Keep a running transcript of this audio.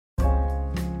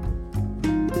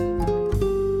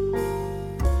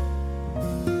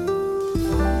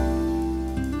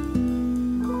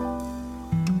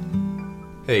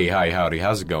Hey, hi, howdy,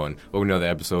 how's it going? Welcome to another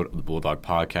episode of the Bulldog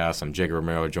Pawcast. I'm Jacob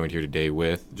Romero, joined here today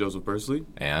with Joseph Persley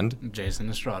and Jason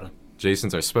Estrada.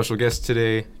 Jason's our special guest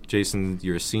today. Jason,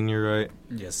 you're a senior, right?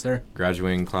 Yes, sir.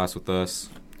 Graduating class with us.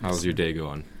 How's your day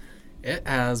going? It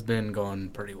has been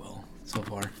going pretty well so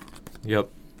far. Yep.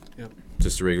 Yep.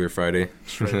 Just a regular Friday.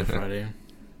 Straight Friday.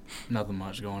 Nothing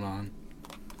much going on.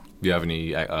 Do you have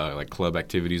any like club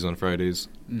activities on Fridays?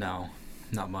 No,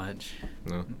 not much.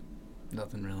 No.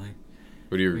 Nothing really.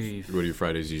 What do your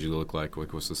Fridays usually look like?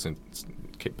 Like, what's the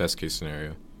best case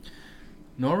scenario?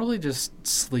 Normally just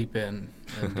sleep in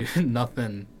and do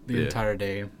nothing the entire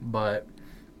day, but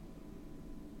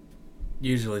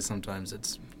usually sometimes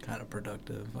it's kind of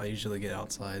productive. I usually get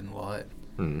outside a lot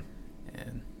and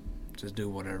just do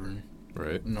whatever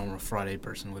right. a normal Friday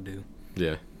person would do.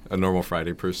 Yeah, a normal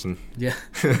Friday person. Yeah.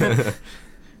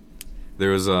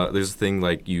 There's a thing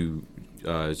like you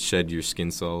shed your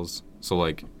skin cells, so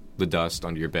like the dust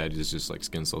under your bed is just like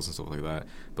skin cells and stuff like that.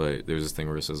 But there's this thing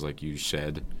where it says like you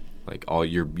shed, like all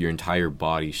your entire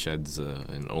body sheds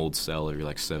an old cell every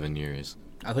like 7 years.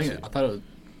 I thought it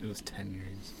was 10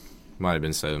 years. Might have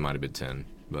been 7, might have been 10.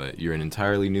 But you're an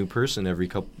entirely new person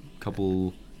every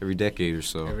every decade or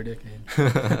so. Every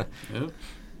decade. Yep.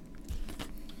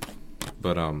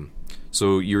 But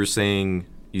so you were saying,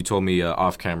 you told me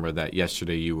off camera that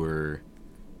yesterday you were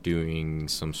doing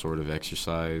some sort of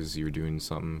exercise. You were doing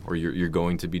something, or you're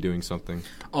going to be doing something.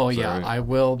 Oh Is that yeah, right? I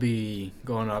will be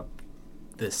going up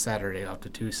this Saturday up to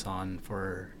Tucson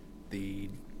for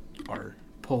our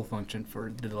pull function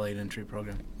for the delayed entry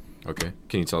program. Okay.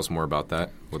 Can you tell us more about that?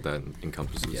 What that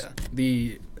encompasses? Yeah.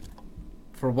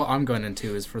 For what I'm going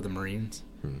into is for the Marines.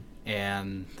 Hmm.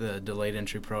 And the delayed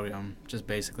entry program just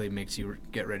basically makes you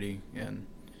get ready and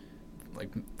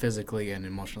like physically and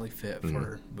emotionally fit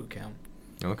for boot camp.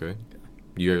 Okay.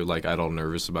 You're like at all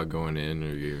nervous about going in,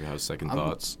 or you have second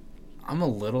thoughts? I'm a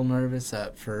little nervous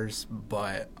at first,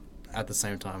 but at the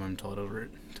same time, I'm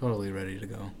totally ready to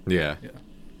go. Yeah. Yeah.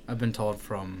 I've been told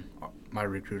from my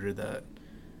recruiter that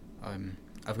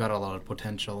I've got a lot of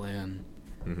potential and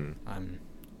I'm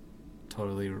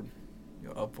totally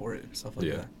up for it and stuff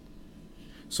like that.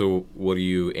 So what are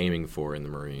you aiming for in the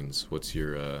Marines? What's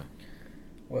your...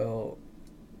 Well,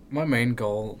 my main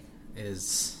goal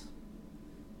is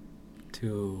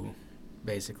to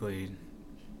basically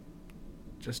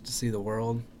just to see the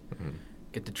world,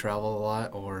 get to travel a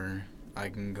lot, or I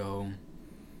can go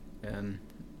and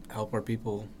help our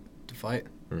people to fight.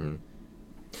 Mm-hmm.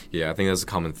 Yeah, I think that's a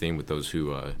common theme with those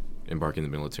who embark in the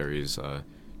military is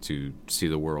to see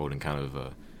the world and kind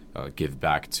of give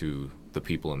back to the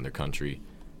people in their country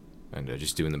and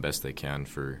just doing the best they can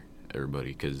for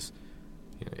everybody, because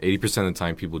 80% of the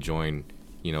time people join,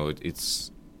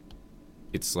 it's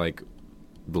like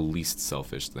the least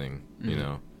selfish thing,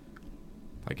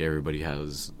 like everybody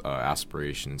has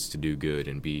aspirations to do good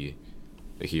and be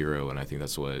a hero, and I think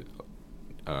that's what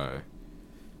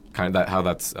kind of how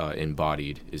that's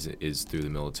embodied is through the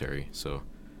military. So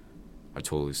I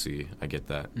totally I get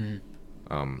that.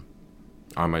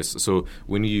 So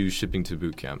when are you shipping to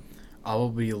boot camp? I will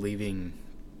be leaving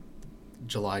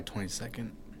July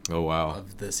 22nd. Oh wow!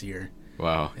 Of this year.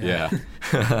 Wow. Yeah.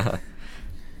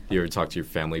 You ever talk to your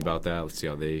family about that? Let's see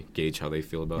how they gauge how they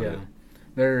feel about it.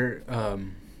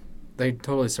 They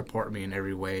totally support me in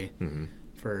every way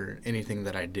for anything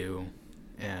that I do,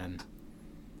 and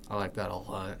I like that a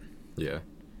lot. Yeah,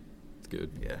 it's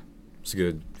good. Yeah, it's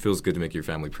good. Feels good to make your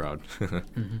family proud.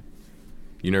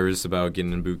 You nervous about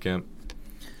getting in boot camp?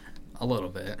 A little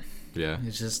bit. Yeah.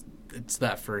 It's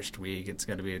that first week. It's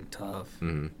going to be tough,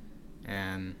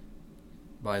 and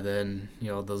by then,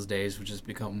 those days would just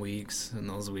become weeks, and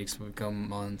those weeks would become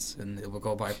months, and it will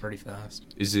go by pretty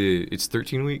fast. It's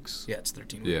 13 weeks? Yeah, it's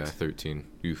 13 weeks. Yeah, 13.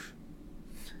 Oof.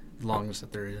 The longest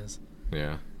that there is.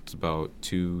 Yeah, it's about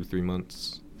 2-3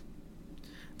 months.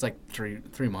 It's like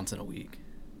three months in a week.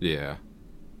 Yeah.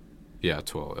 Yeah,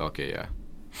 12. Okay, yeah.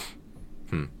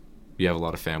 You have a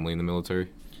lot of family in the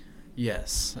military?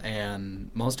 Yes, and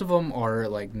most of them are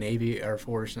like Navy, Air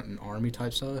Force, and Army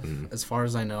type stuff. As far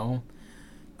as I know,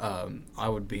 I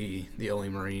would be the only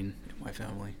Marine in my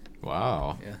family.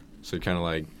 Wow. Yeah. So you're kind of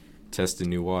like testing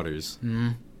new waters.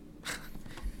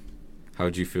 How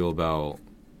would you feel about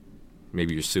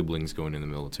maybe your siblings going in the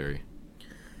military?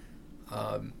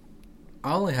 I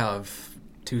only have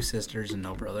 2 sisters and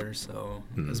no brothers, so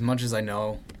as much as I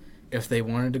know, if they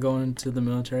wanted to go into the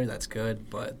military, that's good,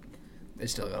 but they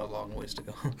still got a long ways to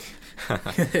go.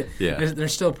 Yeah. They're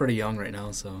still pretty young right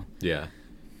now, so. Yeah.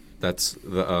 That's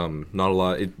not a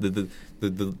lot.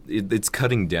 It's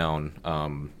cutting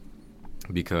down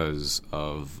because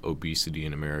of obesity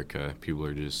in America. People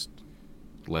are just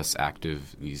less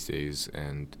active these days,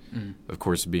 and of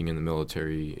course, being in the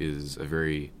military is a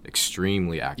very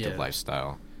extremely active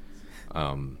lifestyle.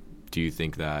 Do you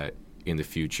think that in the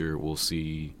future we'll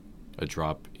see a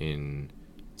drop in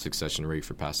succession rate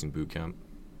for passing boot camp?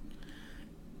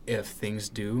 If things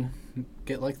do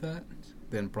get like that,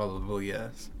 then probably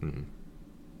yes. Mm-hmm.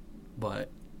 But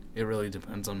it really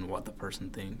depends on what the person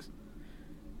thinks.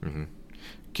 Mm-hmm.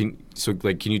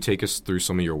 Can you take us through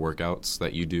some of your workouts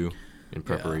that you do in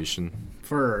preparation?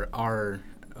 For our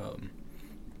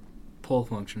pull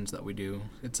functions that we do,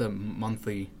 it's a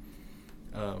monthly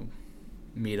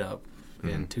meetup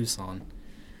in Tucson.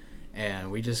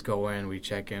 And we just go in, we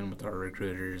check in with our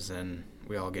recruiters, and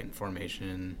we all get in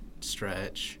formation,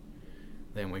 stretch.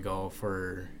 Then we go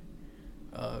for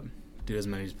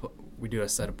we do a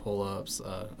set of pull-ups,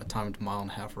 a timed 1.5 mile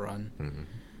run,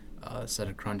 a set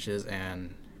of crunches,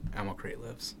 and ammo crate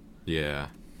lifts. Yeah.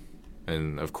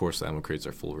 And, of course, the ammo crates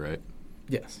are full, right?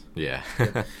 Yes. Yeah.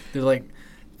 They're, like,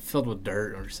 filled with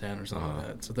dirt or sand or something like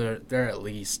that. So they're at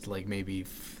least, like, maybe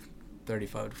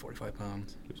 35 to 45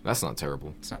 pounds. That's not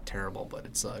terrible. It's not terrible, but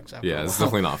it sucks. Yeah, it's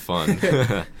definitely not fun.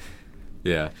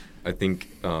 Yeah, I think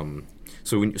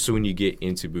so when you get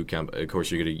into boot camp, of course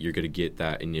you're gonna get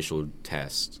that initial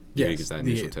test. You're gonna get that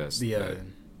initial test. The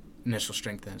initial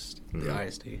strength test, the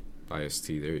IST. IST,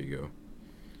 there you go.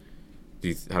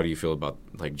 How do you feel about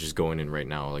like just going in right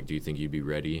now? Like, do you think you'd be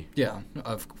ready? Yeah,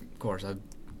 of course. I've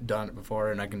done it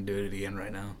before, and I can do it again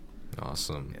right now.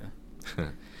 Awesome.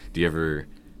 Yeah.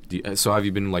 So have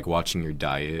you been like watching your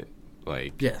diet,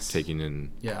 like yes, taking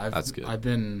in? Yeah, that's good. I've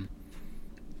been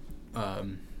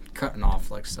cutting off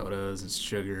like sodas and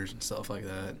sugars and stuff like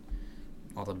that,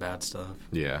 all the bad stuff.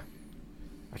 Yeah,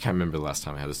 I can't remember the last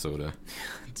time I had a soda.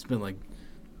 It's been like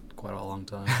quite a long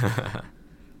time.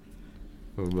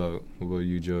 What about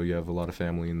you, Joe? You have a lot of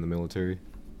family in the military?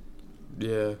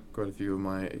 Yeah, quite a few of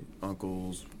my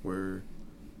uncles were,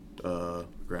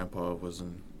 grandpa was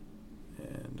in,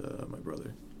 and my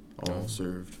brother all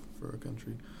served for our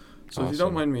country. So if you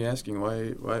don't mind me asking,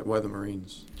 why the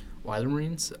Marines? Why the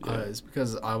Marines? Yeah. It's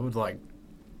because I would like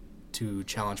to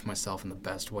challenge myself in the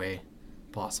best way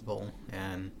possible.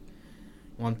 And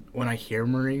when I hear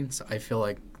Marines, I feel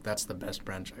like that's the best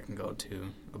branch I can go to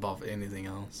above anything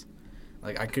else.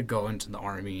 Like, I could go into the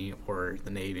Army or the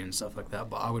Navy and stuff like that,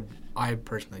 but I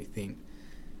personally think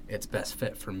it's best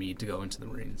fit for me to go into the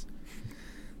Marines.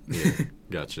 Yeah,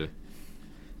 gotcha.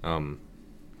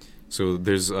 So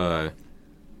there's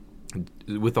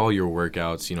with all your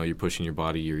workouts, you know, you're pushing your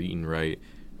body, you're eating right.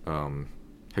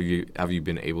 Have you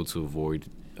been able to avoid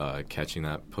catching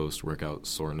that post-workout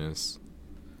soreness?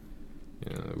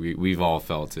 You know, we've all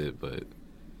felt it, but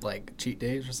like cheat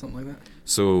days or something like that.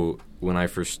 So when I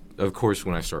first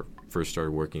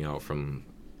started working out from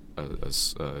a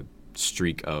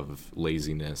streak of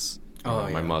laziness,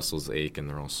 my muscles ache and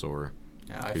they're all sore.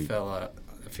 Yeah, I feel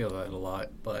that a lot,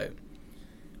 but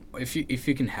if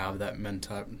you can have that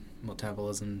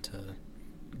metabolism to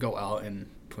go out and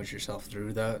push yourself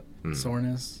through that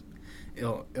soreness,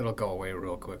 it'll go away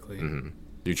real quickly. Mm-hmm.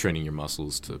 You're training your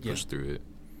muscles to push through it.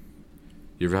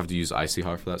 You ever have to use Icy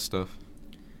Hot for that stuff?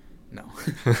 No.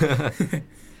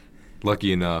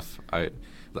 Lucky enough, I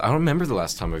don't remember the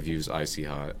last time I've used Icy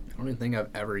Hot. I don't even think I've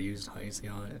ever used Icy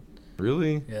Hot.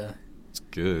 Really? Yeah. It's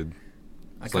good.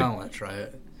 I kind of want to try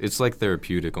it. It's like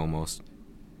therapeutic almost.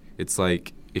 It's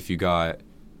like if you got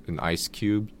an ice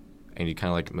cube and you kind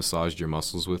of like massaged your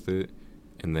muscles with it,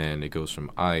 and then it goes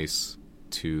from ice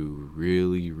to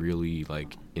really, really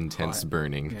like intense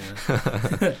burning.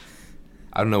 Yeah.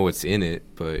 I don't know what's in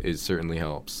it, but it certainly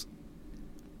helps.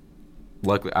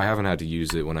 Luckily, I haven't had to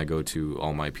use it when I go to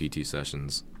all my PT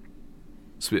sessions.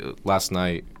 Last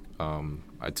night,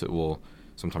 I took,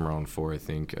 sometime around 4, I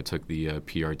think, I took the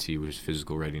PRT, which is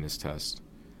physical readiness test,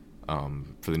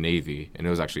 for the Navy, and it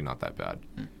was actually not that bad.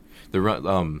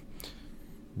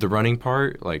 The running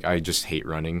part, like, I just hate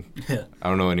running. Yeah. I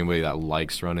don't know anybody that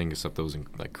likes running except those in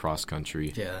like cross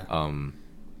country. Yeah.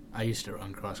 I used to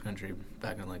run cross country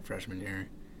back in like freshman year.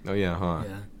 Oh yeah, huh?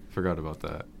 Yeah. Forgot about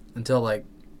that. Until like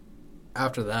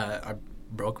after that, I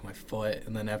broke my foot,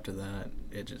 and then after that,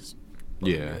 it just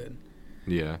wasn't good.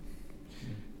 Yeah.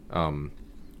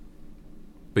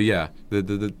 But yeah,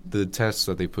 the tests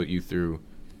that they put you through,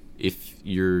 if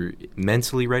you're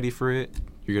mentally ready for it,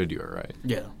 you're gonna do it right.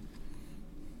 Yeah.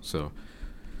 So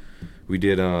we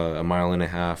did a 1.5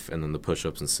 miles and then the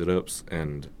push-ups and sit-ups,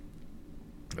 and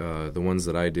the ones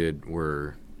that I did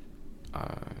were I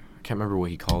can't remember what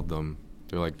he called them.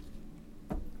 They're like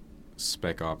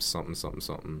spec ops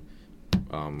something.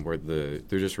 where they're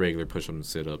just regular push-ups and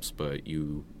sit-ups, but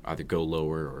you either go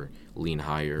lower or lean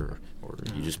higher, or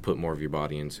you just put more of your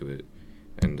body into it.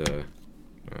 And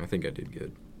I think I did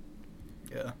good.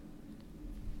 Yeah.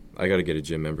 I got to get a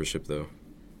gym membership, though.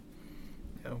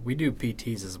 Yeah, we do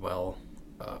PTs as well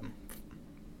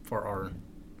for our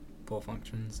pull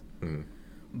functions. Mm.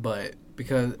 But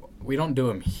because we don't do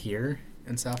them here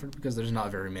in Safford because there's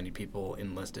not very many people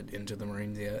enlisted into the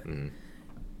Marines yet. Mm.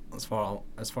 As far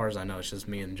as I know, it's just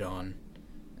me and John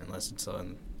enlisted, so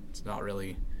it's not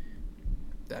really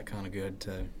that kind of good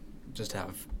to just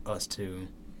have us two.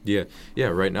 Yeah.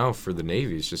 Right now for the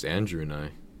Navy, it's just Andrew and I.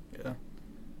 Yeah.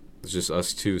 It's just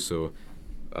us two, so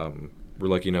we're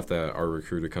lucky enough that our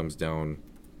recruiter comes down,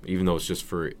 even though it's just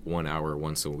for 1 hour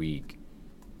once a week,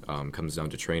 comes down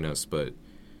to train us. But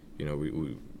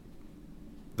we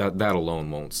that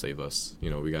alone won't save us.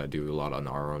 We got to do a lot on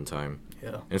our own time.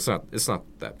 Yeah. And it's not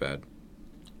that bad.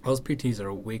 Those PTs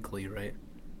are weekly, right?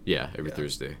 Yeah, every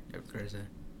Thursday. Every Thursday.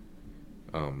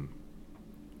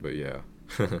 But yeah.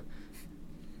 I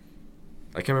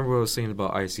can't remember what I was saying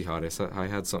about Icy Hot. I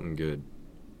had something good.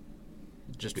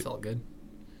 It just felt good.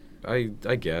 I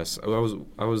guess I was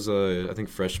I think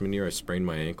freshman year I sprained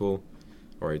my ankle,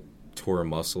 or I tore a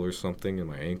muscle or something in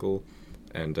my ankle,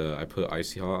 and I put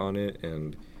Icy Hot on it,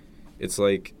 and it's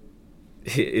like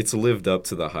it's lived up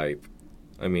to the hype.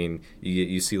 I mean,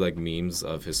 you see like memes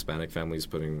of Hispanic families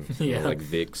putting like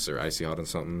Vicks or Icy Hot on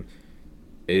something.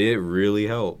 It really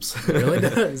helps. It really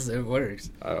does. It works.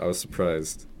 I was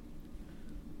surprised.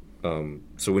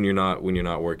 So when you're not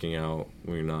working out,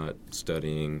 when you're not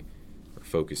studying, or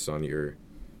focused on your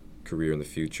career in the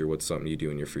future, what's something you do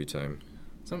in your free time?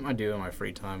 Something I do in my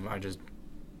free time, I just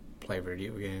play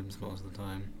video games most of the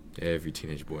time. Every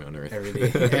teenage boy on earth.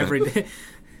 Every day.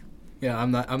 Yeah,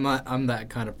 I'm that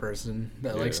kind of person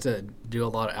that likes to do a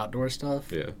lot of outdoor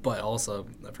stuff. Yeah. But also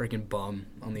a freaking bum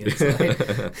on the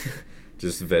inside.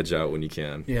 Just veg out when you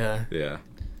can. Yeah. Yeah.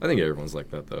 I think everyone's like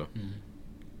that though. Mm.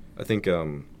 I think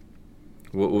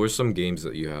what were some games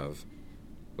that you have?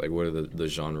 Like what are the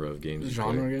genre of games?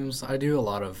 Genre games? I do a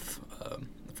lot of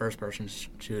first person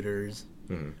shooters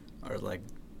or like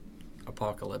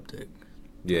apocalyptic.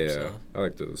 Yeah. I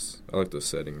like those. I like those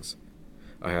settings.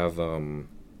 I have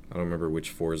I don't remember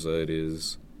which Forza it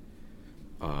is.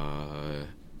 I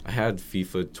had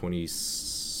FIFA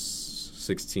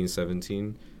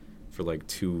 2016-17 for like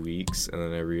 2 weeks, and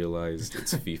then I realized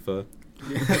it's FIFA.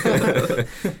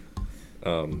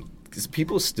 Because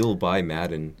people still buy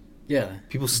Madden. Yeah.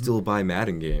 People still buy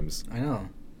Madden games. I know.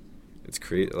 It's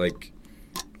crazy. Like,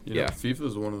 FIFA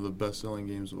is one of the best-selling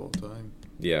games of all time.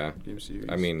 Yeah. Game series.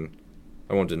 I mean,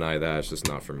 I won't deny that. It's just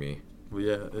not for me. Well,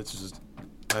 yeah, it's just,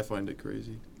 I find it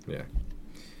crazy. Yeah.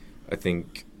 I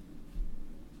think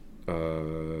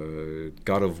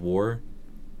God of War,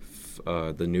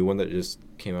 the new one that just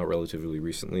came out relatively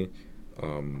recently,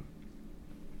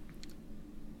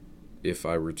 if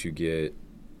I were to get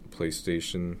a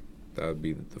PlayStation, that would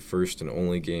be the first and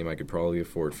only game I could probably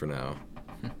afford for now.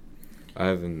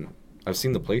 I've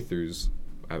seen the playthroughs.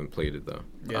 I haven't played it, though.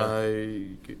 Yeah.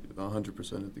 I get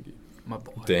 100% of the game. My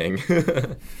boy. Dang.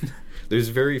 There's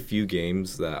very few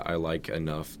games that I like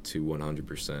enough to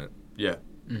 100%. Yeah.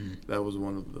 Mm-hmm. That was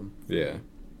one of them. Yeah.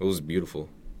 It was beautiful.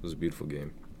 It was a beautiful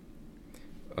game.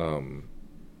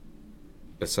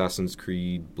 Assassin's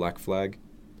Creed Black Flag,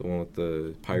 the one with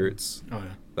the pirates. Oh,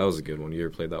 yeah. That was a good one. You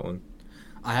ever played that one?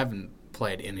 I haven't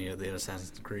played any of the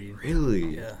Assassin's Creed.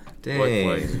 Really? Yeah. Dang. Black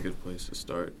Flag is a good place to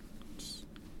start.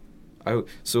 My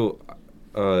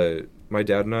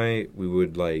dad and I, we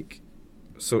would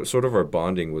sort of our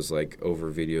bonding was like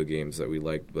over video games that we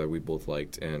both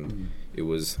liked, and it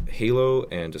was Halo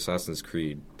and Assassin's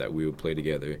Creed that we would play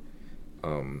together,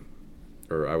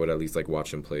 or I would at least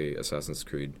watch him play Assassin's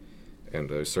Creed,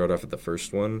 and I started off at the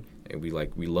first one, and we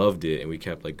loved it, and we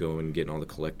kept going and getting all the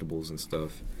collectibles and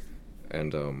stuff,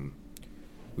 and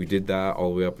we did that all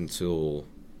the way up until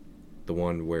the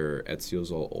one where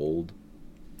Ezio's all old.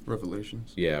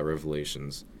 Revelations. Yeah,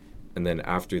 Revelations. And then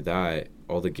after that,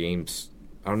 all the games,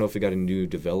 I don't know if it got a new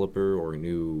developer or a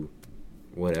new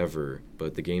whatever,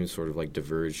 but the games sort of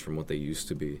diverged from what they used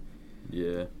to be.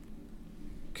 Yeah.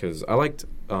 Because I liked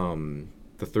the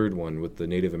third one with the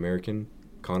Native American,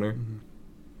 Connor,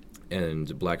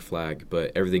 and Black Flag,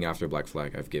 but everything after Black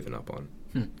Flag I've given up on.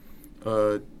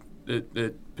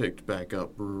 It picked back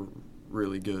up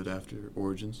really good after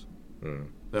Origins.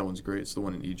 That one's great. It's the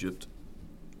one in Egypt.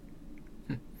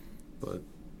 But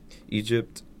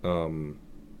Egypt, all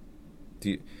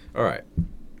right,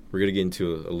 we're going to get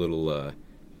into a little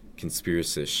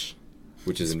conspiracy,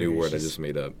 which is a new word I just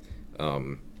made up.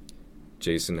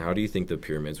 Jason, how do you think the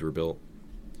pyramids were built?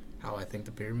 How I think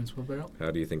the pyramids were built?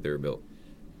 How do you think they were built?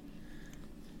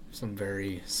 Some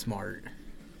very smart,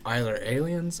 either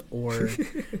aliens or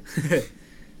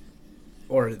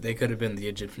or they could have been the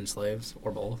Egyptian slaves,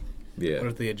 or both. Yeah. What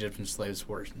if the Egyptian slaves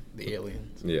were the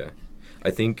aliens? Yeah.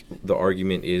 I think the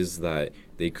argument is that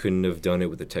they couldn't have done it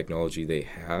with the technology they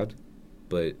had,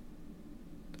 but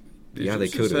The yeah, they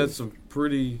Egyptians could have. had some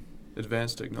pretty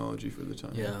advanced technology for the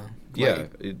time. Yeah. Yeah.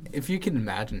 Like, if you can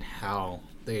imagine how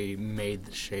they made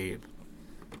the shape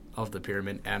of the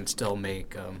pyramid and still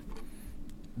make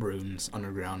runes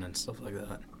underground and stuff like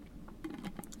that.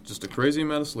 Just a crazy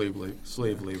amount of slave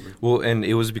labor. Well, and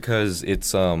it was because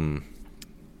it's the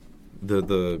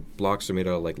blocks are made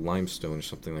out of like limestone or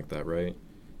something like that, right?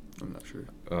 I'm not sure.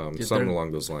 Something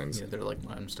along those lines. Yeah, they're like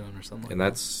limestone or something. And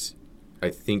like that's, I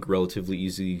think, relatively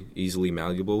easily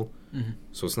malleable. Mm-hmm.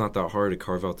 So it's not that hard to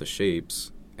carve out the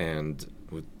shapes, and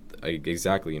with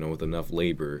exactly, with enough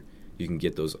labor, you can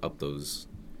get those up those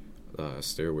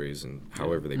stairways and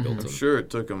however they built I'm them. sure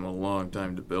it took them a long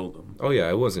time to build them. Oh yeah,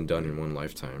 it wasn't done in one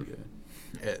lifetime.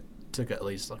 Yeah. It took at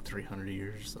least like 300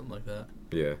 years or something like that.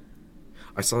 Yeah.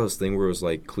 I saw this thing where it was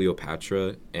like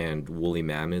Cleopatra and woolly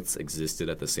mammoths existed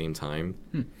at the same time,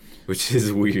 which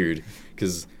is weird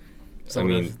because, So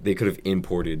they could have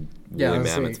imported woolly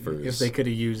mammoths first. If they could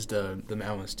have used the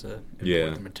mammoths to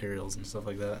import the materials and stuff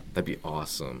like that. That'd be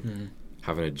awesome. Mm-hmm.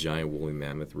 Having a giant woolly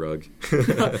mammoth rug.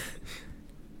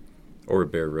 Or a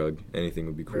bear rug. Anything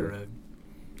would be cool. Bear rug.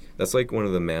 That's like one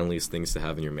of the manliest things to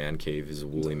have in your man cave is a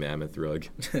woolly mammoth rug.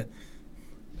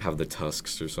 Have the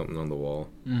tusks or something on the wall.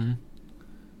 Mm-hmm.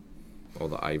 All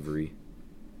the ivory.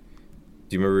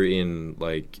 Do you remember in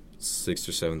like 6th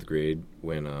or 7th grade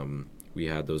when we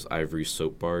had those ivory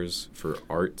soap bars for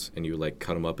art and you would like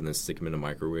cut them up and then stick them in a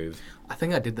microwave? I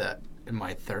think I did that in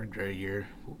my 3rd grade year.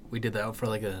 We did that for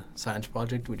like a science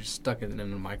project. We just stuck it in the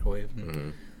microwave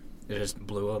and it just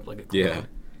blew up like a cloud. Yeah.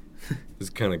 It's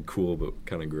kind of cool but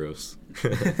kind of gross.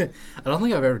 I don't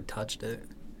think I've ever touched it.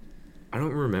 I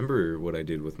don't remember what I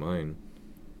did with mine.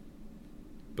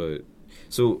 But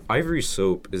so ivory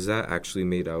soap, is that actually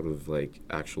made out of like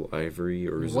actual ivory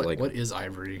or is it like what is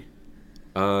ivory?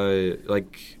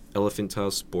 like elephant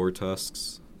tusks, boar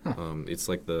tusks. Huh. It's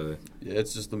like the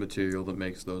it's just the material that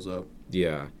makes those up.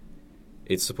 yeah.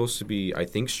 It's supposed to be, I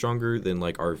think, stronger than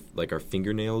like our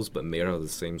fingernails, but made out of the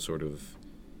same sort of,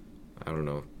 I don't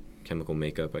know, chemical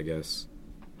makeup, I guess.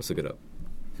 Let's look it up.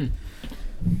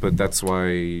 But that's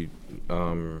why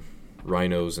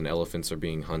rhinos and elephants are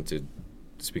being hunted.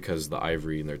 It's because the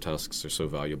ivory in their tusks are so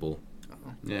valuable.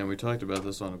 Yeah, and we talked about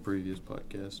this on a previous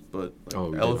podcast, but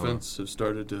We did, elephants have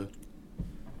started to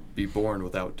be born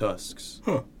without tusks.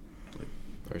 Huh.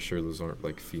 Are you sure those aren't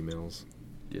like females?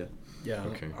 Yeah. Yeah,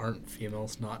 Okay. aren't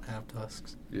females not have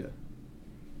tusks? Yeah.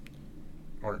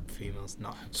 Aren't females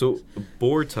not have So tusks?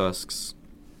 boar tusks,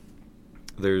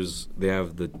 they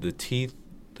have the teeth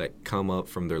that come up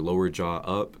from their lower jaw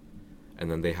up, and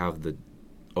then they have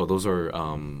those are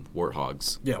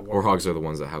warthogs. Yeah, warthogs are the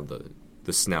ones that have the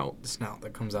snout. The snout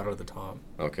that comes out of the top.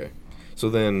 Okay, so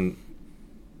then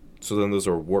those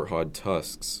are warthog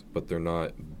tusks, but they're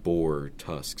not boar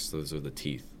tusks. Those are the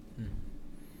teeth.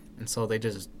 And so they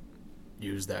just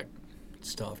use that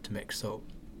stuff to make soap.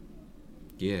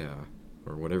 Yeah,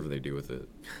 or whatever they do with it.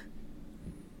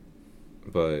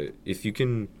 But if you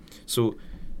can, so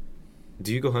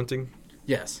do you go hunting?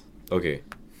 Yes. Okay.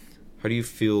 How do you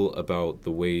feel about the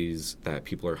ways that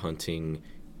people are hunting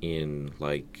in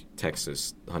like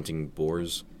Texas, hunting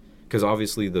boars? Because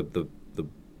obviously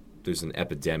there's an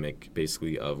epidemic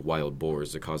basically of wild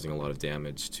boars. They're causing a lot of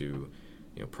damage to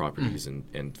properties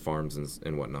and farms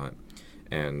and whatnot.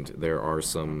 And there are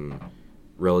some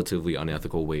relatively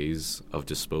unethical ways of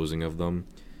disposing of them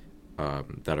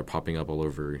that are popping up all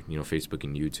over Facebook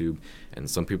and YouTube. And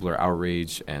some people are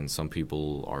outraged and some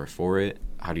people are for it.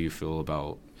 How do you feel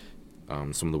about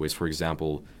some of the ways? For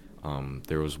example,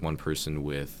 there was one person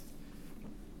with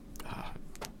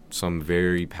some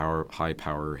very high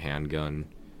power handgun,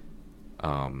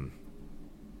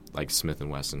 like Smith &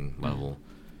 Wesson level,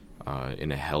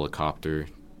 in a helicopter,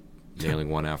 nailing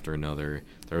one after another.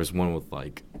 There was one with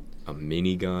like a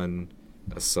minigun,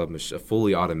 a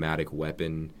fully automatic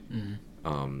weapon,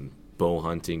 bow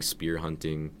hunting, spear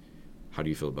hunting. How do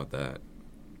you feel about that?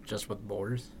 Just with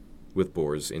boars? With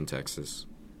boars in Texas.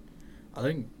 I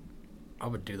think I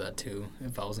would do that too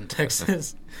if I was in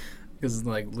Texas. Because,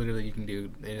 like, literally you can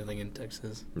do anything in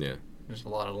Texas. Yeah. There's a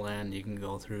lot of land you can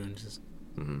go through and just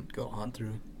go hunt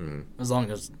through. Mm-hmm. As long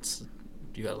as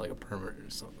you got, like, a permit or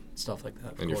stuff like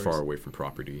that. And you're far away from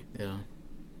property. Yeah.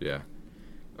 Yeah.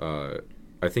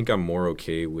 I think I'm more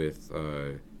okay with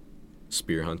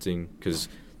spear hunting because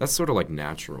that's sort of like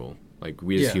natural. Like,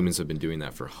 we as humans have been doing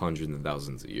that for hundreds and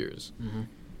thousands of years. Mm-hmm.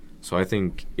 So I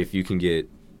think if you can get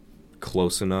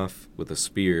close enough with a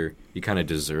spear, you kind of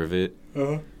deserve it.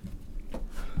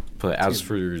 But as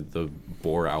for the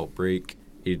boar outbreak,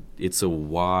 it's a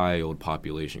wild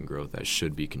population growth that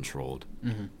should be controlled.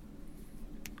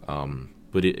 Mm-hmm.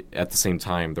 But at the same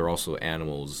time, they're also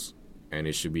animals, and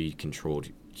it should be controlled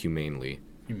humanely.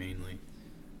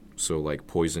 So, like,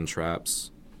 poison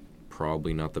traps,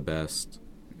 probably not the best.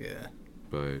 Yeah.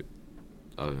 But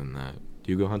other than that,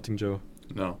 do you go hunting, Joe?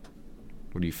 No.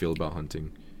 What do you feel about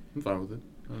hunting? I'm fine with it.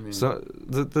 I mean, So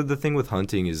the thing with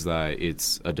hunting is that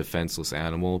it's a defenseless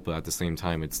animal, but at the same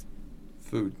time, it's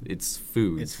food. It's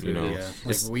food. It's food. You know? Yeah.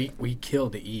 Like we kill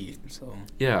to eat. So.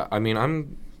 Yeah. I mean,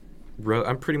 I'm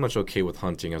pretty much okay with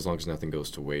hunting as long as nothing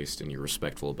goes to waste and you're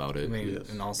respectful about it. I mean, Yes.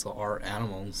 and also our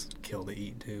animals kill to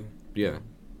eat too. Yeah.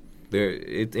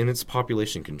 And it's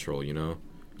population control, you know,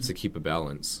 to keep a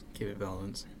balance. Keep it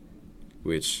balanced.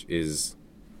 Which is,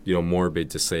 you know, morbid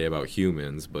to say about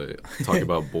humans, but talk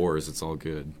about boars, it's all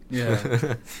good. Yeah.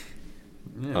 Yeah,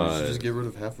 we should just get rid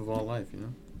of half of all life, you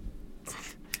know?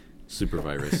 Super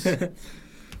virus.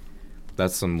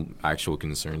 That's some actual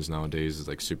concerns nowadays, is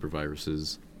like super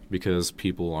viruses. Because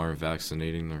people aren't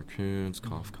vaccinating their kids,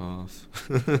 cough, cough.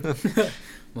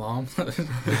 Mom.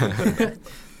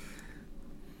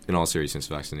 In all seriousness,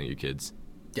 vaccinate your kids.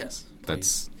 Yes.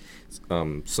 That's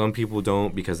some people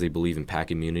don't because they believe in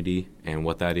pack immunity, and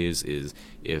what that is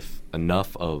if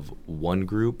enough of one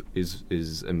group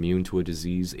is immune to a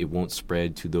disease, it won't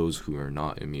spread to those who are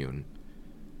not immune.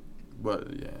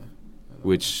 But, yeah.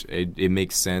 Which, it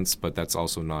makes sense, but that's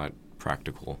also not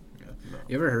practical. Yeah, no.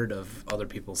 You ever heard of other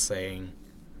people saying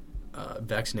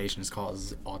vaccinations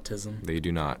cause autism? They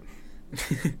do not.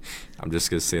 I'm just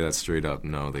going to say that straight up.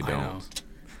 No, they I don't. know.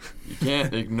 You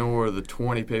can't ignore the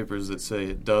 20 papers that say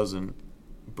it doesn't,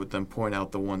 but then point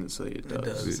out the one that say it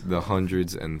does. The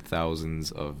hundreds and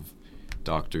thousands of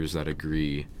doctors that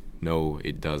agree, no,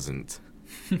 it doesn't.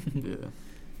 Yeah.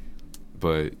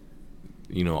 But,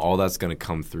 you know, all that's going to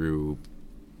come through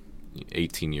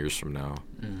 18 years from now.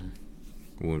 Mm.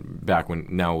 When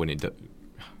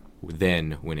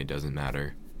it doesn't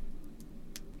matter.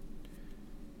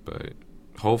 But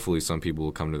hopefully some people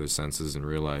will come to their senses and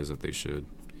realize that they should,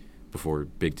 before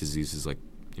big diseases like,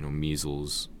 you know,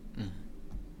 measles.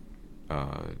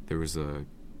 There was I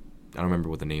don't remember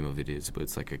what the name of it is, but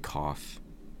it's like a cough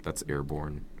that's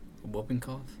airborne. A whooping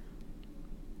cough?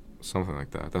 Something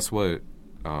like that. That's what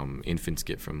infants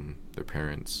get from their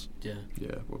parents. Yeah.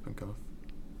 Yeah, whooping cough.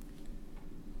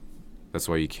 That's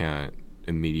why you can't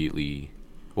immediately...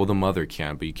 Well, the mother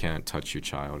can, but you can't touch your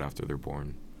child after they're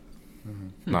born.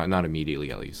 Mm-hmm. Not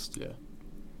immediately, at least. Yeah.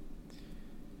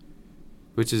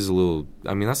 Which is a little...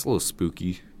 I mean, that's a little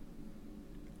spooky.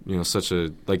 You know, such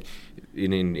a... Like,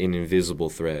 an invisible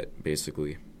threat,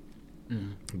 basically.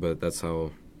 Mm. But that's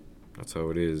how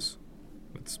it is.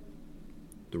 It's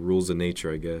the rules of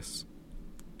nature, I guess.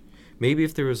 Maybe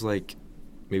if there was like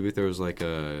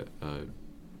a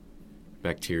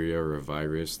bacteria or a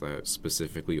virus that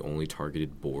specifically only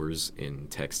targeted boars in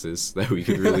Texas that we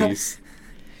could release.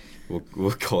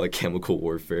 we'll call it chemical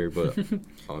warfare, but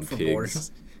on For pigs.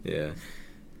 boars. Yeah.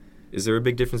 Is there a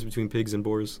big difference between pigs and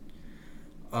boars?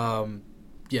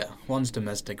 Yeah, one's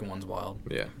domestic and one's wild.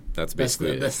 Yeah, that's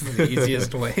basically That's the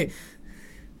easiest way.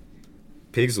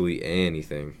 Pigs will eat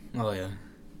anything. Oh yeah,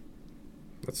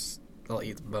 they'll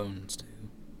eat the bones too.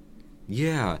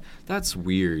 Yeah, that's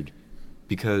weird,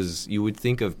 because you would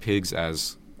think of pigs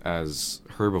as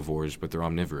herbivores, but they're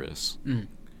omnivorous,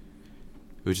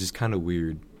 which is kind of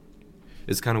weird.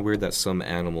 It's kind of weird that some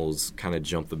animals kind of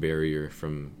jump the barrier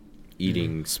from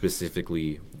eating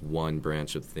specifically one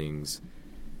branch of things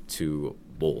to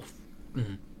both.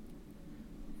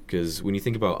 Because when you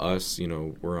think about us, you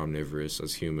know, we're omnivorous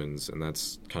as humans, and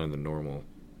that's kind of the normal.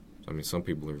 I mean, some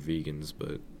people are vegans,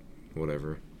 but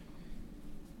whatever.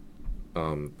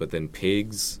 But then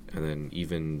pigs, and then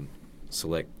even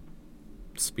select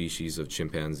species of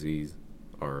chimpanzees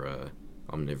are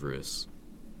omnivorous.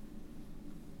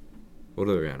 What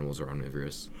other animals are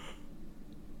omnivorous?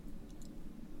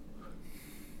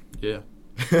 Yeah.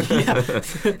 Yeah.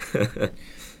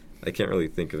 I can't really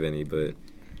think of any, but...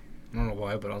 I don't know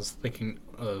why, but I was thinking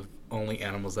of only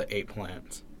animals that ate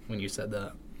plants when you said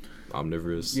that.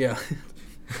 Omnivorous? Yeah.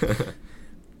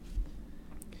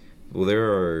 Well,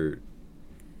 there are...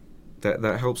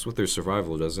 That helps with their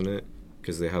survival, doesn't it?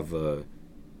 Because they have a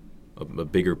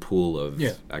bigger pool of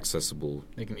accessible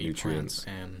They can eat nutrients.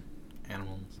 plants and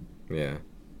animals. Yeah.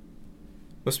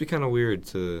 Must be kind of weird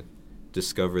to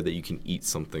discover that you can eat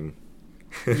something.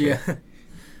 Yeah.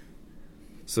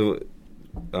 So,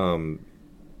 a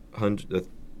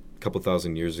couple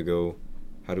thousand years ago,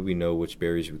 how do we know which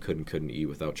berries we could and couldn't eat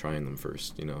without trying them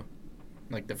first, you know?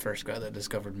 Like the first guy that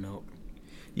discovered milk.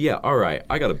 Yeah, all right.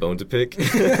 I got a bone to pick.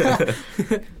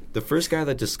 The first guy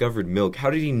that discovered milk, how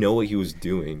did he know what he was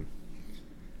doing?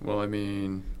 Well, I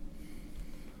mean,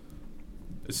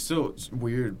 it's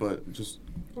weird, but just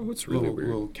it's really weird.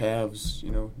 Little calves,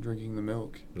 you know, drinking the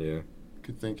milk. Yeah.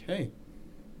 Could think, hey,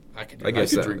 I could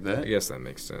drink that. I guess that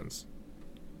makes sense.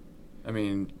 I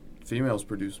mean, females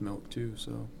produce milk too,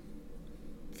 so.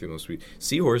 Female sweet.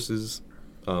 Seahorses,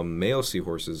 male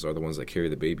seahorses are the ones that carry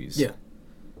the babies. Yeah.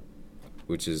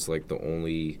 Which is like the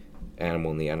only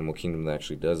animal in the animal kingdom that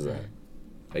actually does that.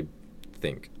 I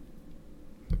think.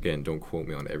 Again, don't quote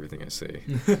me on everything I say.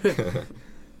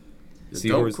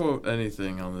 Don't quote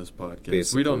anything on this podcast.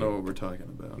 Basically, we don't know what we're talking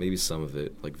about. Maybe some of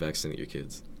it, like vaccinate your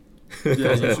kids.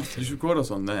 Yeah, you should quote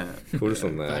us on that. Quote us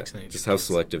on that. Just have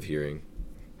selective hearing.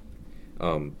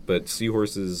 But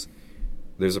seahorses,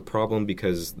 there's a problem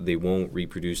because they won't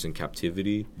reproduce in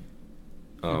captivity.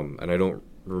 And I don't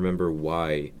remember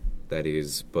why that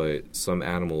is, but some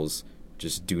animals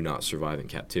just do not survive in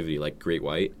captivity, like great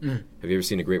white. Have you ever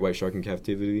seen a great white shark in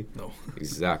captivity? No.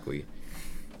 Exactly.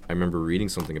 I remember reading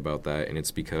something about that, and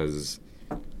it's because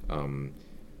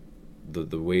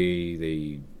the way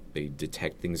they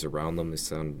detect things around them,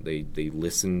 they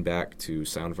listen back to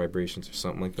sound vibrations or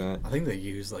something like that. I think they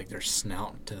use like their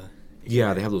snout to.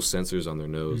 Yeah, they have those sensors on their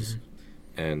nose,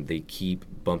 and they keep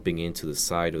bumping into the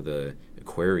side of the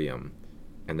aquarium,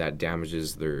 and that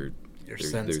damages their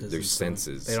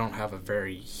senses. They don't have a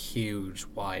very huge,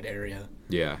 wide area.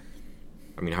 Yeah.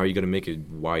 I mean, how are you going to make a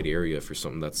wide area for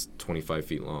something that's 25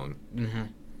 feet long?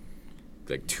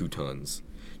 Like 2 tons.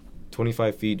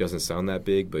 25 feet doesn't sound that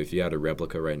big, but if you had a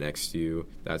replica right next to you,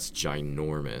 that's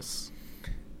ginormous.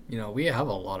 You know, we have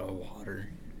a lot of water.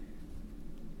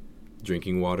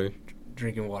 Drinking water,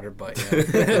 but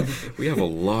yeah. We have a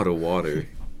lot of water.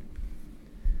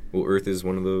 Well, Earth is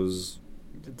one of those.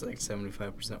 It's like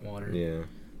 75% water. Yeah.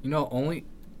 You know, only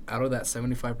out of that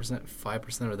 75%,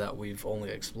 5% of that we've only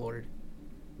explored.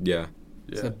 Yeah.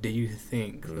 So do you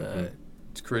think that...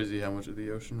 It's crazy how much of the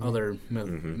ocean other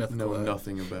mythical... know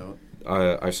nothing about.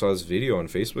 I saw this video on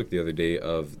Facebook the other day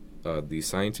of the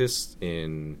scientists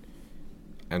in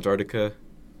Antarctica.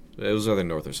 It was either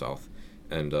north or south.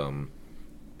 And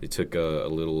they took a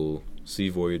little Sea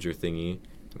Voyager thingy,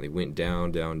 and they went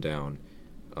down,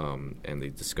 and they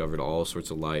discovered all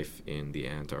sorts of life in the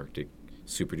Antarctic,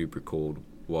 super duper cold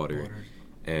water.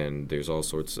 And there's all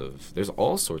sorts of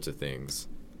things,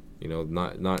 you know,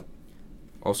 not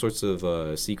all sorts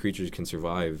of sea creatures can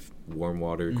survive warm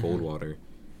water, cold water.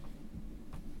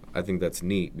 I think that's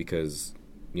neat because,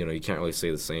 you know, you can't really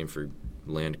say the same for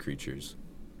land creatures.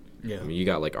 Yeah. I mean, you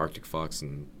got like Arctic fox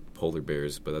and polar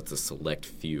bears, but that's a select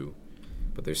few.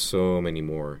 But there's so many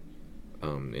more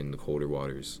in the colder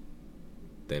waters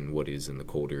than what is in the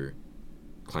colder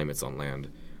climates on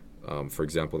land. For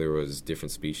example, there was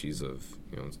different species of,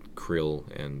 you know, krill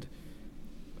and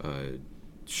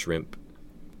shrimp,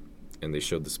 and they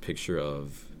showed this picture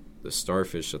of the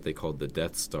starfish that they called the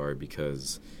Death Star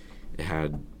because it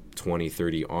had 20,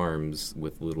 30 arms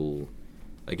with little,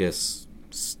 I guess,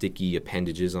 sticky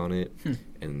appendages on it,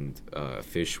 and a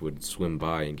fish would swim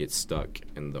by and get stuck,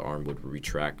 and the arm would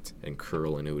retract and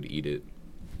curl, and it would eat it,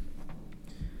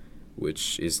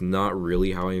 which is not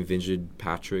really how I envisioned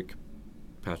Patrick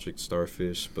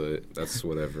Starfish, but that's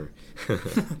whatever.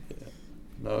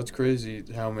 No, it's crazy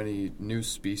how many new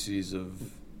species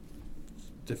of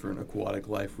different aquatic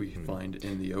life we find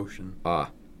in the ocean. I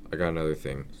got another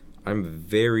thing.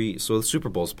 So the Super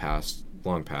Bowl's passed,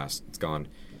 long past, it's gone.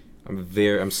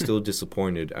 I'm still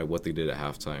disappointed at what they did at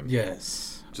halftime.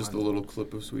 Yes. Just a little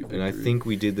clip of Sweet Victory. And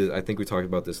I think we talked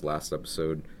about this last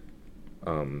episode.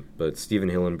 But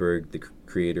Steven Hillenburg, the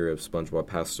creator of SpongeBob,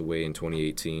 passed away in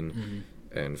 2018,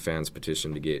 and fans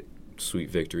petitioned to get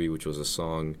Sweet Victory, which was a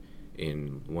song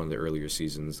in one of the earlier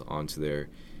seasons, onto there,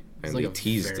 and they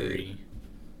teased it.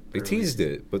 They teased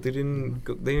it, but they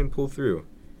didn't pull through.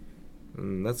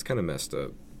 And that's kind of messed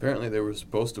up. Apparently, they were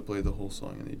supposed to play the whole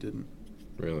song, and they didn't.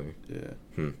 Really?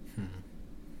 Yeah.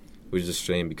 Which is a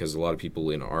shame because a lot of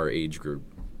people in our age group,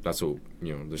 that's what,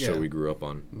 you know, the show we grew up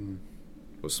on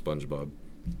was SpongeBob.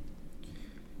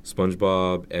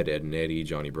 SpongeBob, Ed, Edd and Eddy,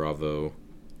 Johnny Bravo,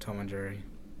 Tom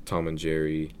and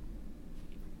Jerry,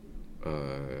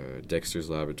 Dexter's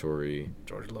Laboratory,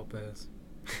 George Lopez.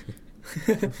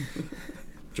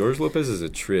 George Lopez is a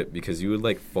trip because you would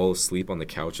like fall asleep on the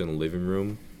couch in the living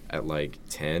room at like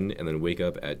 10 and then wake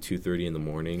up at 2:30 in the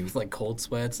morning with like cold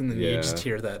sweats, and then you just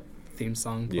hear that theme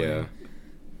song play. Yeah.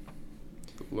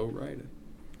 The low rider.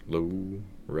 Low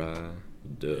rider.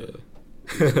 Low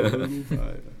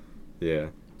rider. Yeah.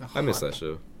 I miss that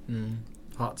show. Mm,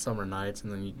 hot summer nights,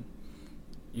 and then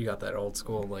you got that old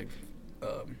school, like,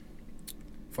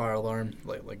 fire alarm,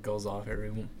 like goes off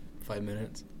every 5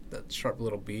 minutes. That sharp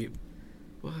little beep.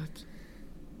 What?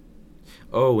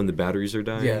 Oh, when the batteries are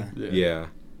dying? Yeah.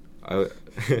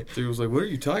 She was like, what are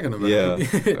you talking about? Yeah.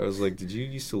 I was like, did you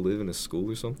used to live in a school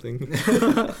or something?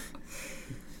 Do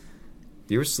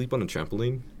you ever sleep on a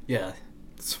trampoline? Yeah.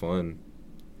 It's fun.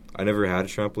 I never had a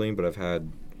trampoline, but I've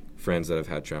had friends that have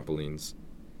had trampolines.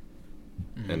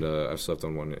 Mm-hmm. And I've slept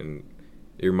on one, and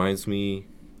it reminds me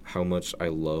how much I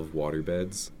love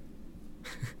waterbeds.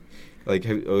 Like,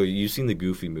 you've seen the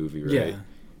Goofy movie, right? Yeah.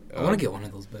 I want to get one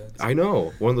of those beds. I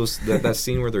know. One of those, that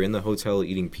scene where they're in the hotel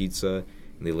eating pizza,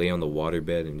 and they lay on the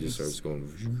waterbed and just starts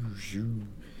going,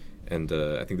 and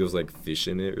I think there was, like, fish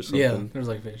in it or something. Yeah, there's,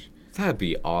 like, fish. That'd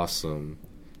be awesome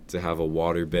to have a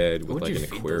waterbed with, like, an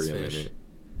aquarium in it.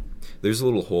 There's a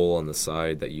little hole on the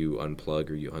side that you unplug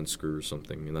or you unscrew or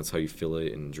something, and that's how you fill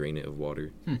it and drain it of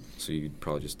water. So you'd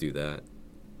probably just do that.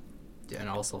 Yeah, and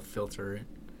also filter it.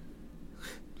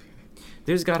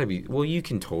 There's got to be... Well, you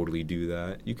can totally do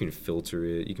that. You can filter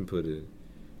it. You can put it...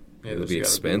 Yeah, it'll be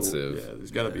expensive. There's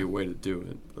got to be a way to do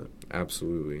it. But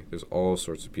absolutely. There's all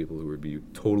sorts of people who would be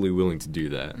totally willing to do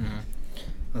that. Mm-hmm.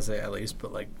 I'd say at least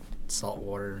put, like, salt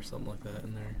water or something like that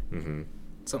in there. Mm-hmm.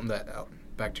 Something that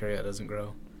bacteria doesn't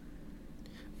grow.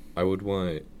 I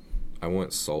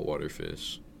want saltwater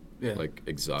fish. Yeah. Like,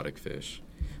 exotic fish.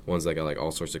 Ones that got, like,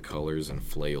 all sorts of colors and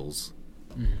flails.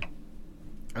 Mm-hmm.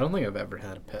 I don't think I've ever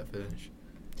had a pet fish.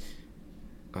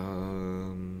 I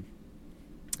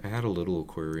had a little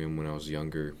aquarium when I was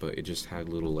younger, but it just had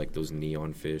little, like, those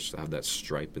neon fish that have that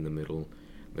stripe in the middle.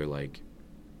 They're, like,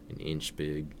 an inch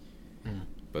big. Mm.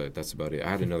 But that's about it.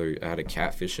 I had a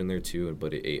catfish in there, too,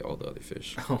 but it ate all the other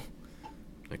fish. Oh.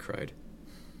 I cried.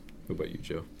 What about you,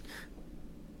 Joe?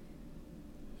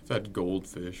 I've had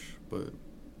goldfish, but,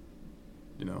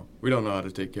 we don't know how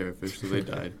to take care of fish, so they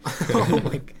died. Oh,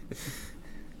 my God.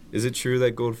 Is it true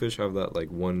that goldfish have that,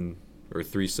 like, 1 or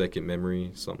 3 second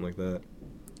memory, something like that?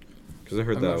 Because I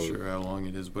heard I'm not sure how long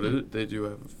it is, but they do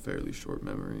have a fairly short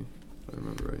memory, if I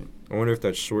remember right. I wonder if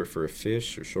that's short for a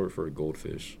fish or short for a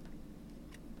goldfish.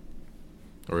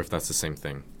 Or if that's the same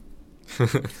thing.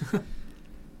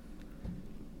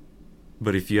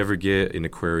 But if you ever get an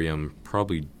aquarium,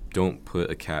 probably don't put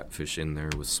a catfish in there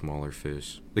with smaller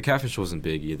fish. The catfish wasn't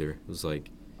big either. It was like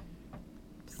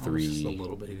 3. Just a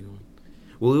little bitty one.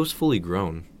 Well, it was fully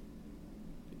grown.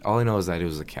 All I know is that it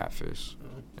was a catfish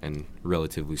and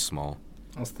relatively small.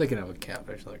 I was thinking of a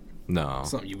catfish, like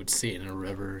something you would see in a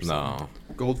river or something.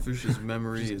 No. Goldfish's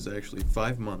memory is actually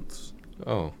 5 months.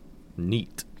 Oh,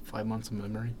 neat. 5 months of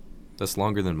memory? That's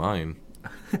longer than mine.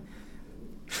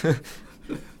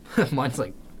 Mine's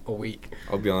like a week.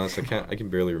 I'll be honest, I can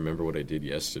barely remember what I did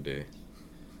yesterday.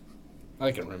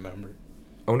 I can remember.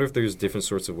 I wonder if there's different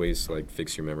sorts of ways to, like,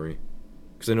 fix your memory.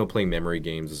 Because I know playing memory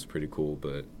games is pretty cool,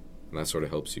 and that sort of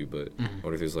helps you, but I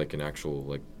wonder if there's, like, an actual,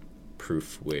 like,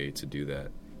 proof way to do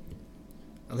that.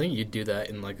 I think you'd do that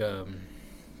in, like,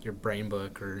 your brain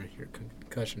book or your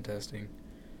concussion testing.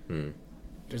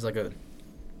 There's, like a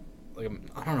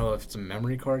I don't know if it's a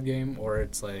memory card game or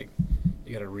it's, like,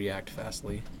 you gotta react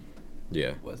fastly.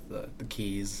 Yeah. With the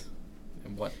keys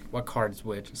and what card's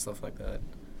which and stuff like that.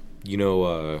 You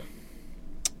know,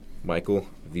 Michael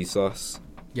Vsauce?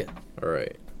 Yeah. All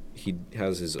right. He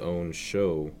has his own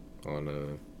show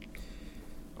on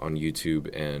YouTube,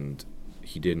 and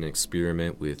he did an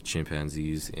experiment with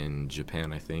chimpanzees in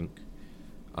Japan, I think,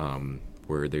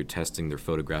 where they're testing their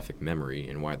photographic memory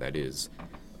and why that is.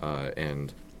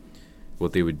 And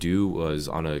what they would do was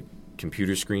on a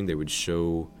computer screen, they would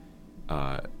show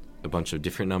a bunch of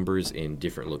different numbers in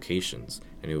different locations,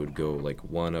 and it would go like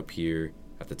 1 up here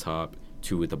at the top,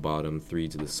 2 at the bottom, 3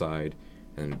 to the side,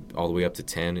 and all the way up to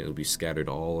 10. It would be scattered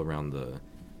all around the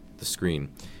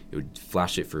screen. It would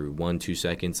flash it for 1-2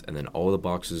 seconds, and then all the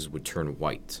boxes would turn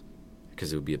white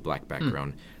because it would be a black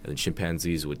background. And then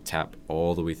chimpanzees would tap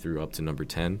all the way through up to number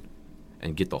 10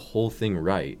 and get the whole thing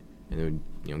right, and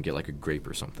they would get like a grape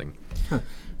or something.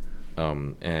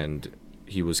 And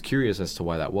he was curious as to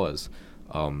why that was.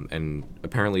 And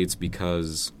apparently it's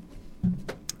because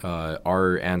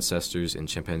our ancestors and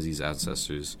chimpanzees'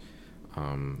 ancestors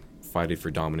fighted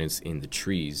for dominance in the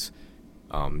trees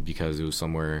because it was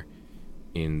somewhere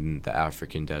in the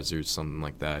African desert, something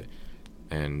like that.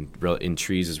 And in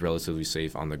trees is relatively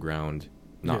safe, on the ground,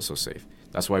 not so safe.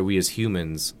 That's why we as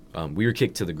humans, we were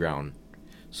kicked to the ground.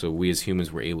 So we as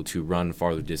humans were able to run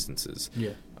farther distances.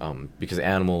 Yeah. Because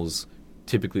animals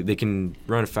typically they can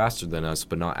run faster than us,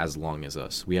 but not as long as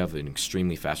us. We have an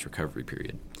extremely fast recovery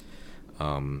period,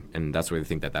 and that's where they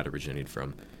think that originated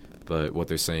from. But what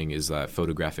they're saying is that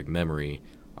photographic memory,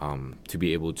 to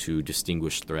be able to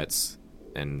distinguish threats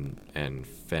and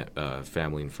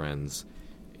family and friends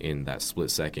in that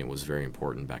split second was very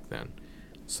important back then.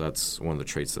 So that's one of the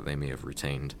traits that they may have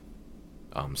retained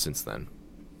since then.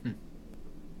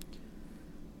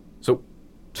 So,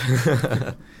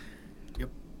 Yep.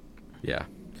 Yeah,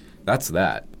 that's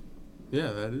that.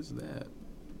 Yeah, that is that.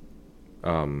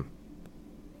 And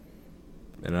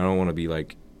I don't want to be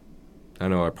like, I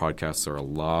know our podcasts are a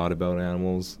lot about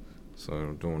animals, so I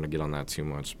don't want to get on that too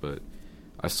much, but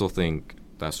I still think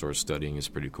that sort of studying is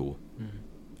pretty cool. Mm-hmm.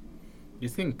 You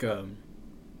think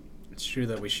it's true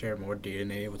that we share more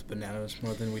DNA with bananas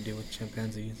more than we do with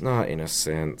chimpanzees? Not in a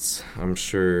sense. I'm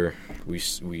sure we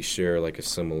share like a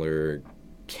similar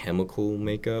chemical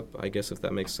makeup, I guess, if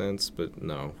that makes sense. But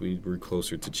no, we're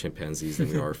closer to chimpanzees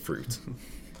than we are fruit.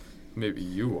 Maybe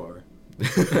you are.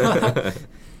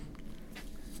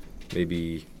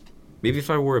 Maybe if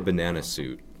I wore a banana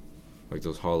suit, like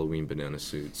those Halloween banana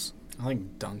suits. I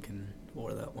think Duncan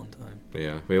wore that one time.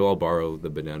 Yeah, maybe I'll borrow the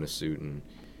banana suit, and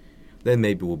then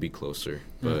maybe we'll be closer.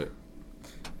 But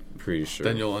I'm pretty sure.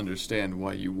 Then you'll understand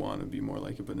why you want to be more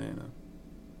like a banana.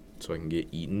 So I can get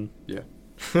eaten. Yeah.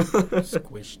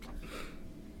 Squished.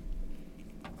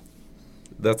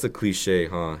 That's a cliche,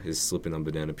 huh? Is slipping on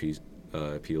banana peels.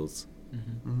 Mm-hmm.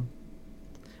 Mm-hmm.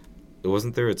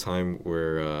 Wasn't there a time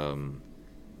where,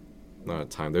 not a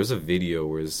time, there's a video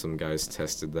where some guys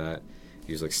tested that.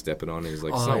 He was like stepping on it, he's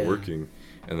like, it's not working.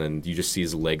 And then you just see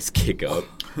his legs kick up,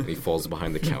 and he falls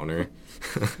behind the counter.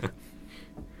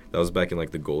 That was back in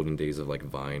like the golden days of like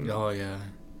Vine. Oh, yeah.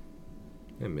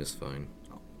 I miss Vine.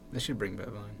 They should bring back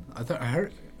Vine. I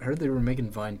heard they were making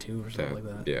Vine 2 or something like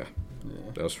that. Yeah.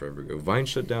 That was forever ago. Vine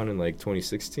shut down in like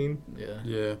 2016? Yeah.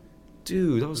 Yeah.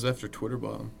 Dude, that It was after Twitter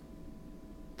bomb.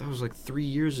 That was like 3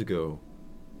 years ago.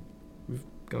 We've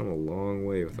gone a long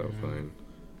way without Mm-hmm. Vine.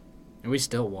 And we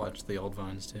still watch the old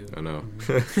Vines, too. I know.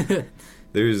 Mm-hmm.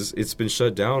 It's been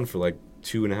shut down for like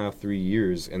 2.5, 3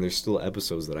 years, and there's still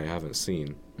episodes that I haven't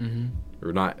seen. Mm-hmm.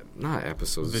 Or not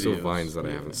episodes, there's still Vines that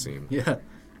I haven't seen. Yeah.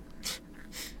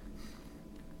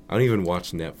 I don't even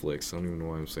watch Netflix. I don't even know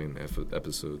why I'm saying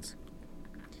episodes.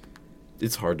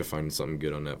 It's hard to find something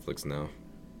good on Netflix now.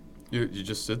 You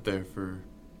just sit there for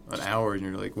an hour and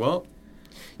you're like, well,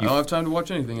 I don't have time to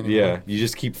watch anything anymore. Yeah, you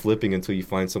just keep flipping until you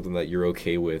find something that you're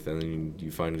okay with, and then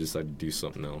you finally decide to do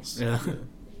something else. Yeah.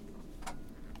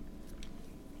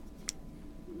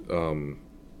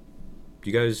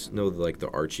 You guys know the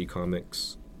Archie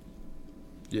comics?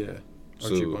 Yeah.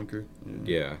 So, Archie Bunker.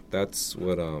 Yeah, that's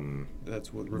what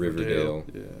That's what Riverdale.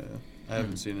 Yeah. I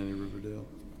haven't seen any Riverdale.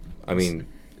 I mean,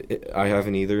 I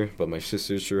haven't either, but my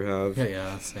sisters sure have.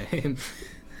 Yeah, same.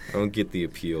 I don't get the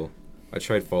appeal. I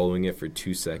tried following it for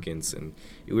 2 seconds, and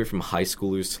it went from high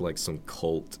schoolers to like some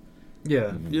cult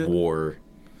Yeah. war,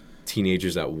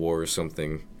 teenagers at war or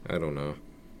something. I don't know.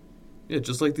 Yeah,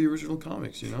 just like the original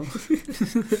comics, you know?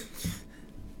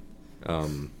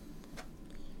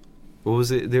 What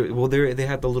was it? They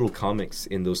had the little comics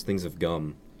in those things of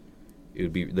gum.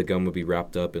 The gum would be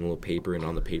wrapped up in a little paper, and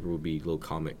on the paper would be little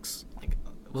comics.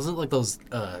 Was it like those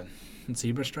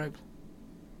zebra stripe?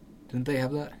 Didn't they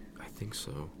have that? I think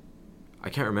so. I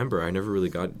can't remember. I never really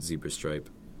got Zebra Stripe.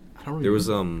 I don't remember. There was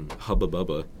Hubba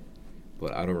Bubba,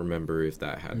 but I don't remember if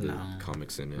that had the No.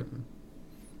 comics in it. Mhm.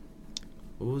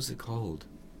 What was it called?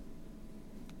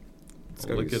 It's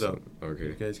I'll gotta look be it up. Okay.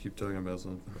 You guys keep talking about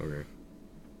something. Okay.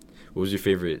 What was your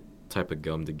favorite type of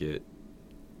gum to get?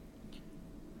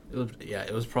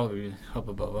 It was probably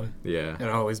Hubba Bubba. Yeah. It'd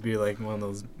always be like one of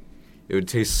those. It would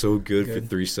taste so good for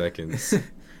Good. 3 seconds.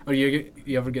 Oh, you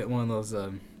ever get one of those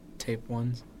tape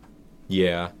ones?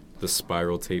 Yeah. The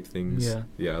spiral tape things. Yeah.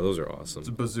 Yeah, those are It's a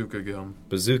awesome. bazooka gum.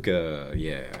 Bazooka,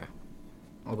 yeah.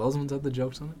 Oh, those ones had the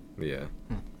jokes on it? Yeah.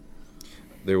 Hmm.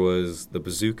 There was the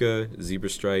Bazooka, Zebra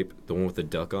Stripe, the one with the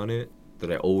duck on it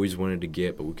that I always wanted to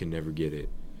get, but we could never get it.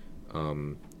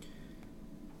 I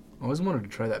always wanted to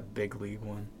try that Big League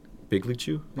one. Big League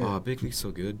Chew? Yeah. Oh, Big League's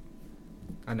so good.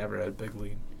 I never had Big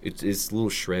League. It's little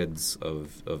shreds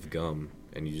of gum,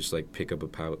 and you just like pick up a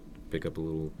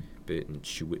little bit and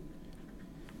chew it.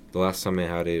 The last time I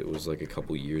had it was like a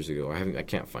couple years ago. I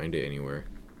can't find it anywhere.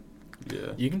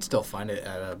 Yeah. You can still find it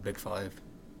at Big Five.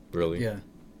 Really? Yeah.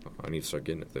 Oh, I need to start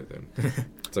getting it there then.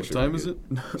 It's What actually time really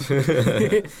is good.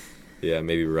 it? Yeah,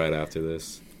 maybe right after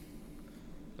this.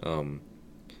 I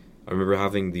remember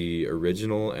having the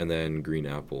original and then green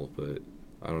apple, but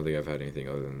I don't think I've had anything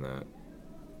other than that.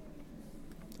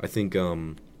 I think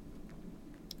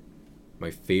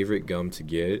my favorite gum to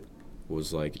get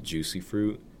was like Juicy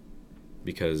Fruit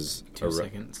because 2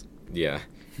 seconds. Yeah,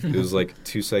 it was like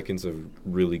 2 seconds of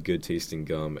really good tasting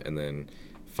gum, and then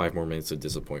 5 more minutes of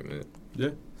disappointment. Yeah.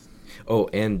 Oh,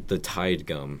 and the Tide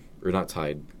gum, or not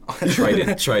Tide,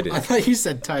 Trident. I thought you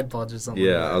said Tide Pods or something.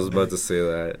 Yeah, I was about to say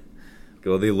that.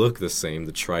 Well, they look the same.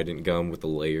 The Trident gum with the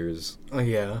layers. Oh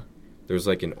yeah. There's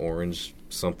like an orange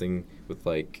something with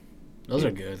like. Those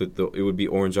are good. It would be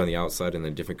orange on the outside and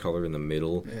a different color in the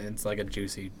middle. It's like a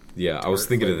juicy. Yeah, I was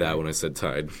thinking flavor. of that when I said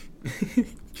Tide. Can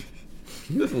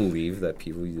you believe that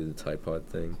people use the Tide Pod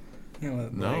thing? Yeah,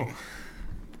 No.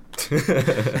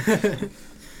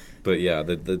 But yeah,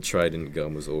 the Trident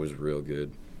gum was always real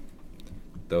good.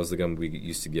 That was the gum we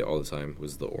used to get all the time,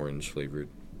 was the orange flavored.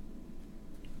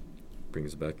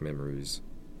 Brings back memories.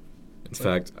 In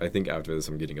fact, I think after this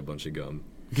I'm getting a bunch of gum.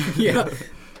 Yeah.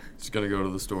 Just gonna go to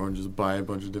the store and just buy a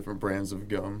bunch of different brands of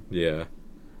gum. Yeah.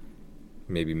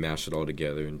 Maybe mash it all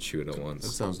together and chew it at once.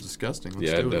 That sounds disgusting.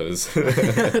 Yeah, it does.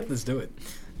 Let's do it.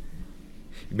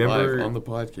 Remember Live on the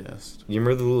podcast. You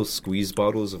remember the little squeeze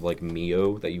bottles of like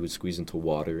Mio that you would squeeze into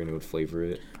water and it would flavor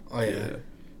it? Oh yeah.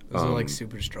 Those are like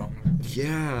super strong.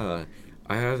 Yeah.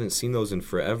 I haven't seen those in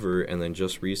forever, and then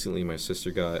just recently my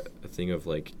sister got a thing of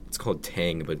like, it's called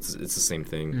Tang, but it's the same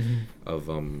thing, of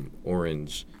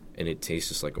orange, and it tastes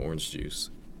just like orange juice.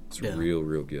 It's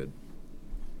real good.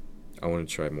 I want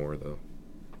to try more though.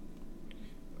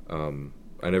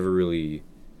 I never really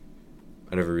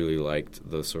liked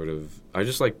the sort of, I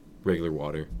just like regular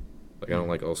water. Like I don't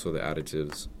like also the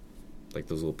additives, like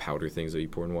those little powder things that you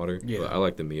pour in water. Yeah. But I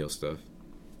like the Mio stuff.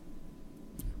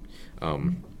 I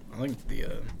think the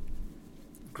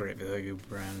Great Value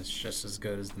brand is just as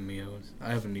good as the Mios. I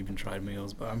haven't even tried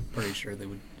Mios, but I'm pretty sure they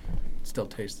would still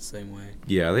taste the same way.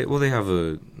 Yeah, they have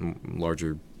a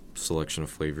larger selection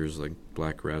of flavors like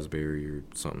black raspberry or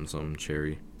something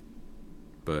cherry.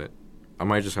 But I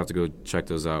might just have to go check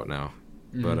those out now.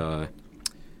 Mm-hmm. But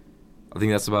I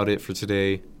think that's about it for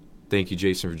today. Thank you,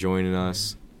 Jason, for joining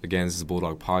us. Again, this is the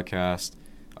Bulldog Pawcast.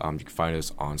 You can find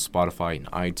us on Spotify and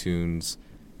iTunes.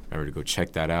 Remember to go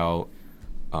check that out.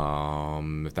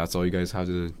 If that's all you guys have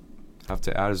to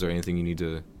add, is there anything you need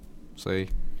to say?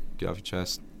 Get off your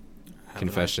chest.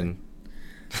 Confession.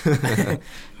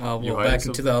 Well, back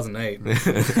in 2008.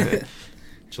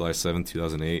 July 7th,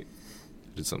 2008.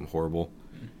 I did something horrible.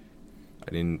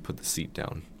 I didn't put the seat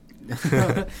down.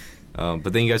 But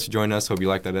thank you guys for joining us. Hope you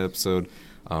liked that episode.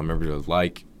 Remember to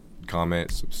like,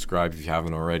 comment, subscribe if you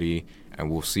haven't already. And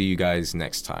we'll see you guys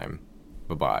next time.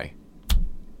 Bye-bye.